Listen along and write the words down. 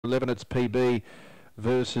11, it's PB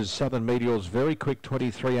versus Southern Meteor's very quick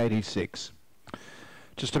 23.86.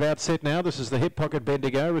 Just about set now. This is the hip pocket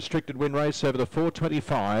Bendigo restricted win race over the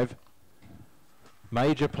 425.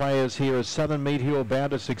 Major players here are Southern Meteor,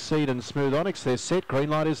 Bound to Succeed, and Smooth Onyx. They're set. Green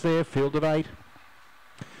light is there. Field of 8.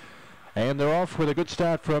 And they're off with a good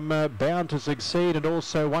start from Bound to Succeed and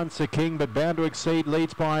also Once a King, but Bound to Exceed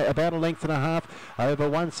leads by about a length and a half over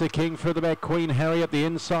Once a King. Further back, Queen Harriet, the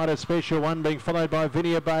insider special one, being followed by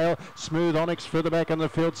Vinia Bale. Smooth Onyx further back on the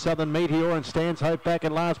field, Southern Meteor, and Stands Hope back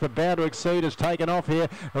at last, but Bound to Exceed has taken off here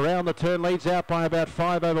around the turn, leads out by about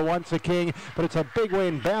 5 over Once a King, but it's a big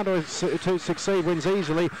win. Bound to Succeed wins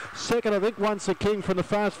easily. Second, I think, Once a King from the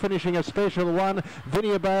fast finishing a special one.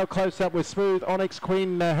 Vinia Bale close up with Smooth Onyx.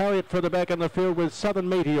 Queen Harriet further back on the field with Southern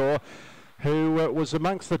Meteor, who was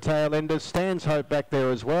amongst the tail enders. Stands Hope back there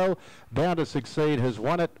as well. Bound to Succeed has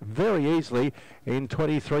won it very easily in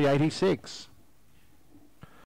 23.86.